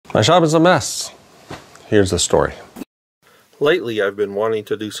My shop is a mess. Here's the story. Lately, I've been wanting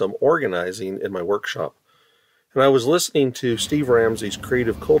to do some organizing in my workshop. And I was listening to Steve Ramsey's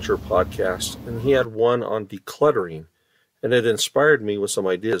Creative Culture podcast, and he had one on decluttering. And it inspired me with some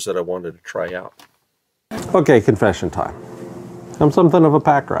ideas that I wanted to try out. Okay, confession time. I'm something of a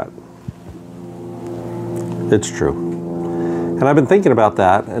pack rat. It's true. And I've been thinking about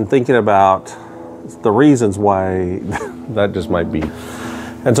that and thinking about the reasons why that just might be.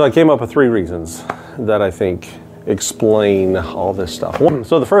 And so I came up with 3 reasons that I think explain all this stuff.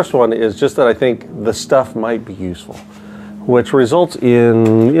 So the first one is just that I think the stuff might be useful, which results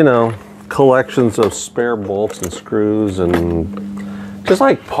in, collections of spare bolts and screws and just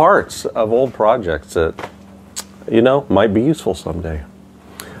like parts of old projects that, might be useful someday.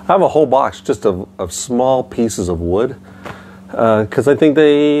 I have a whole box just of small pieces of wood because I think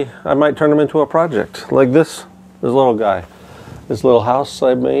I might turn them into a project like this little guy, this little house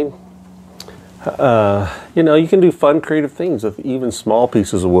I made. You can do fun, creative things with even small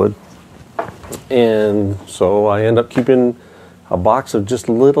pieces of wood. And so I end up keeping a box of just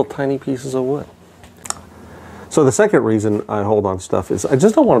little tiny pieces of wood. So the second reason I hold on to stuff is I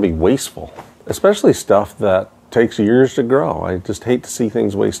just don't want to be wasteful, especially stuff that takes years to grow. I just hate to see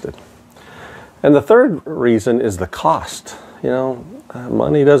things wasted. And the third reason is the cost.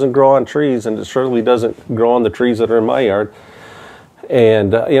 Money doesn't grow on trees, and it certainly doesn't grow on the trees that are in my yard.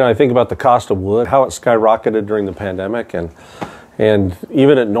 And, I think about the cost of wood, how it skyrocketed during the pandemic. And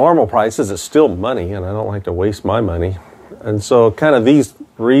even at normal prices, it's still money, and I don't like to waste my money. And so kind of these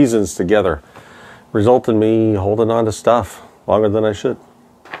reasons together result in me holding on to stuff longer than I should.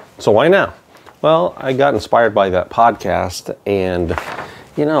 So why now? Well, I got inspired by that podcast, and,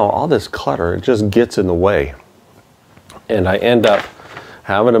 all this clutter, it just gets in the way. And I end up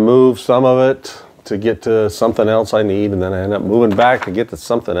having to move some of it to get to something else I need, and then I end up moving back to get to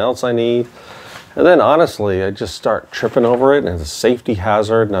something else I need. And then honestly, I just start tripping over it, and it's a safety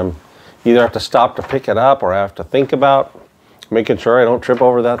hazard, and I'm either have to stop to pick it up or I have to think about making sure I don't trip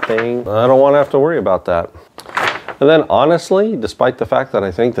over that thing. I don't want to have to worry about that. And then honestly, despite the fact that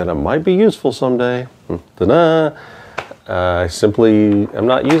I think that it might be useful someday, I simply am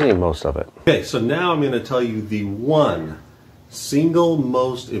not using most of it. Okay, so now I'm going to tell you the one single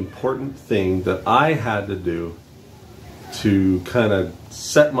most important thing that I had to do to kind of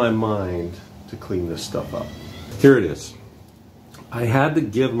set my mind to clean this stuff up. Here it is. I had to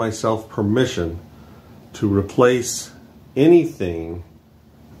give myself permission to replace anything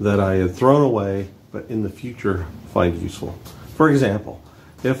that I had thrown away but in the future find useful. For example,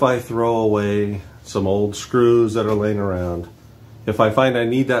 if I throw away some old screws that are laying around, if I find I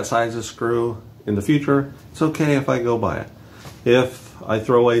need that size of screw in the future, it's okay if I go buy it. If I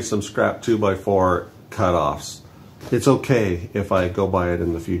throw away some scrap 2x4 cutoffs, it's okay if I go buy it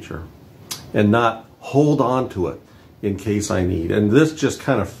in the future and not hold on to it in case I need. And this just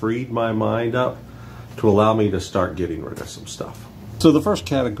kind of freed my mind up to allow me to start getting rid of some stuff. So the first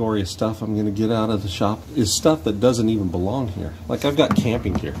category of stuff I'm going to get out of the shop is stuff that doesn't even belong here. Like I've got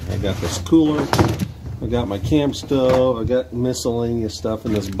camping gear. I got this cooler, I got my camp stove, I got miscellaneous stuff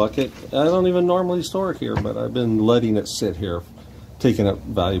in this bucket. I don't even normally store it here, but I've been letting it sit here, taking up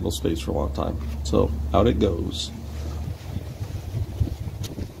valuable space for a long time. So out it goes.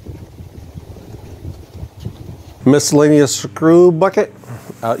 Miscellaneous screw bucket,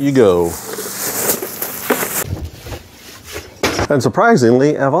 out you go. And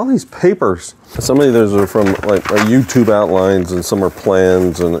surprisingly, I have all these papers. Some of those are from like YouTube outlines and some are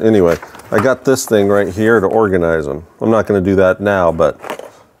plans. And anyway, I got this thing right here to organize them. I'm not going to do that now,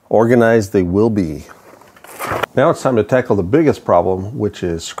 but organized they will be. Now it's time to tackle the biggest problem, which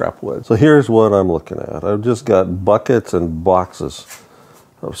is scrap wood. So here's what I'm looking at. I've just got buckets and boxes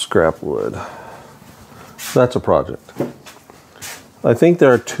of scrap wood. That's a project. I think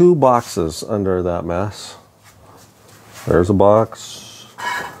there are 2 boxes under that mess. There's a box,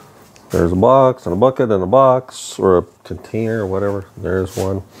 there's a box, and a bucket, and a box, or a container, or whatever. There's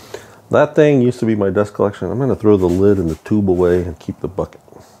one. That thing used to be my dust collection. I'm going to throw the lid and the tube away and keep the bucket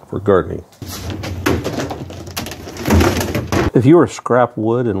for gardening. If you were scrap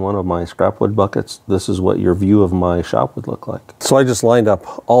wood in one of my scrap wood buckets, this is what your view of my shop would look like. So I just lined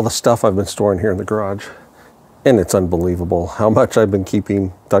up all the stuff I've been storing here in the garage, and it's unbelievable how much I've been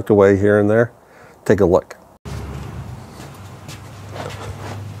keeping tucked away here and there. Take a look.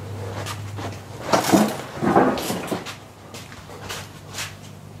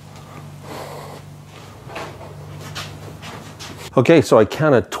 Okay, so I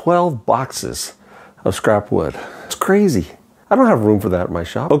counted 12 boxes of scrap wood. It's crazy. I don't have room for that in my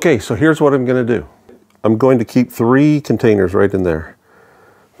shop. Okay, so here's what I'm gonna do. I'm going to keep 3 containers right in there.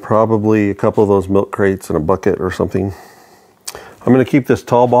 probably a couple of those milk crates in a bucket or something. I'm going to keep this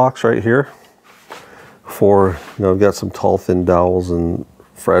tall box right here for, you know, I've got some tall thin dowels and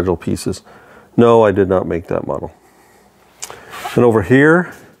fragile pieces. No, I did not make that model. And over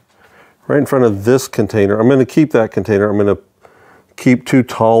here, right in front of this container, I'm going to keep that container. I'm going to keep 2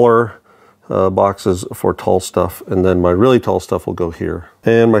 taller boxes for tall stuff, and then my really tall stuff will go here.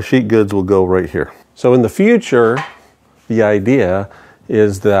 And my sheet goods will go right here. So in the future, the idea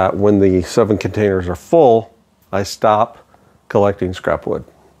is that when the 7 containers are full, I stop collecting scrap wood.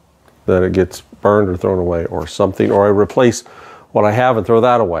 That it gets burned or thrown away or something, or I replace what I have and throw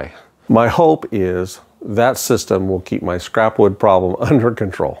that away. My hope is that system will keep my scrap wood problem under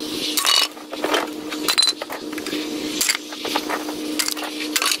control.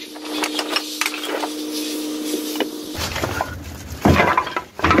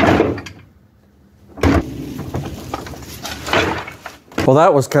 Well,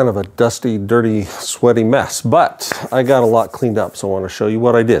 that was kind of a dusty, dirty, sweaty mess, but I got a lot cleaned up, so I want to show you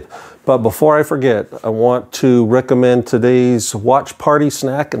what I did. But before I forget, I want to recommend today's watch party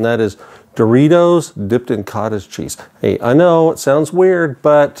snack, and that is Doritos dipped in cottage cheese. Hey, I know it sounds weird,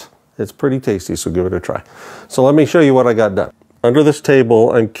 but it's pretty tasty, so give it a try. So let me show you what I got done. Under this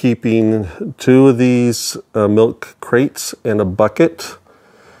table, I'm keeping 2 of these milk crates and a bucket.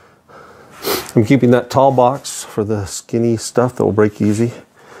 I'm keeping that tall box for the skinny stuff that will break easy.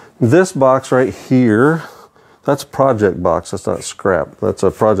 This box right here, that's a project box, that's not scrap. That's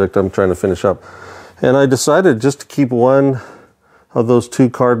a project I'm trying to finish up. And I decided just to keep 1 of those 2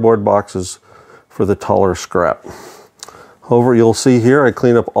 cardboard boxes for the taller scrap. Over, you'll see here, I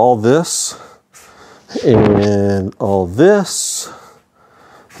clean up all this and all this,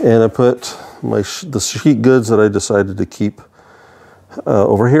 and I put the sheet goods that I decided to keep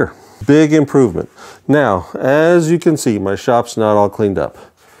over here. Big improvement. Now, as you can see, my shop's not all cleaned up.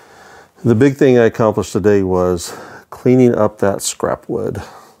 The big thing I accomplished today was cleaning up that scrap wood.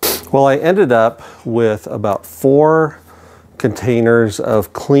 Well, I ended up with about 4 containers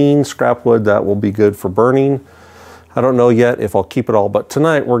of clean scrap wood that will be good for burning. I don't know yet if I'll keep it all, but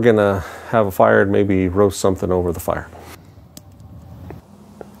tonight we're gonna have a fire and maybe roast something over the fire.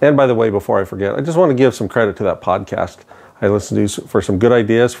 And by the way, before I forget, I just want to give some credit to that podcast I listened to for some good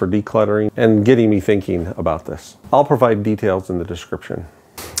ideas for decluttering and getting me thinking about this. I'll provide details in the description.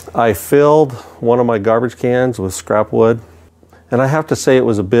 I filled one of my garbage cans with scrap wood, and I have to say it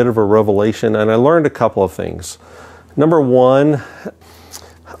was a bit of a revelation, and I learned a couple of things. Number 1,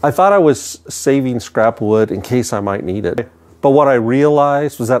 I thought I was saving scrap wood in case I might need it. But what I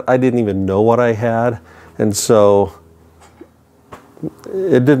realized was that I didn't even know what I had, and so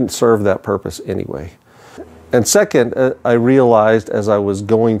it didn't serve that purpose anyway. And second, I realized as I was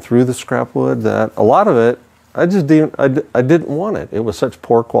going through the scrap wood that a lot of it, I didn't want it. It was such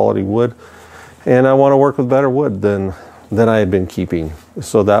poor quality wood, and I want to work with better wood than I had been keeping.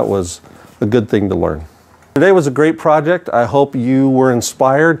 So that was a good thing to learn. Today was a great project. I hope you were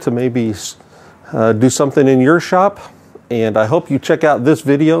inspired to maybe do something in your shop, and I hope you check out this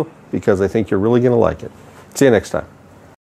video because I think you're really going to like it. See you next time.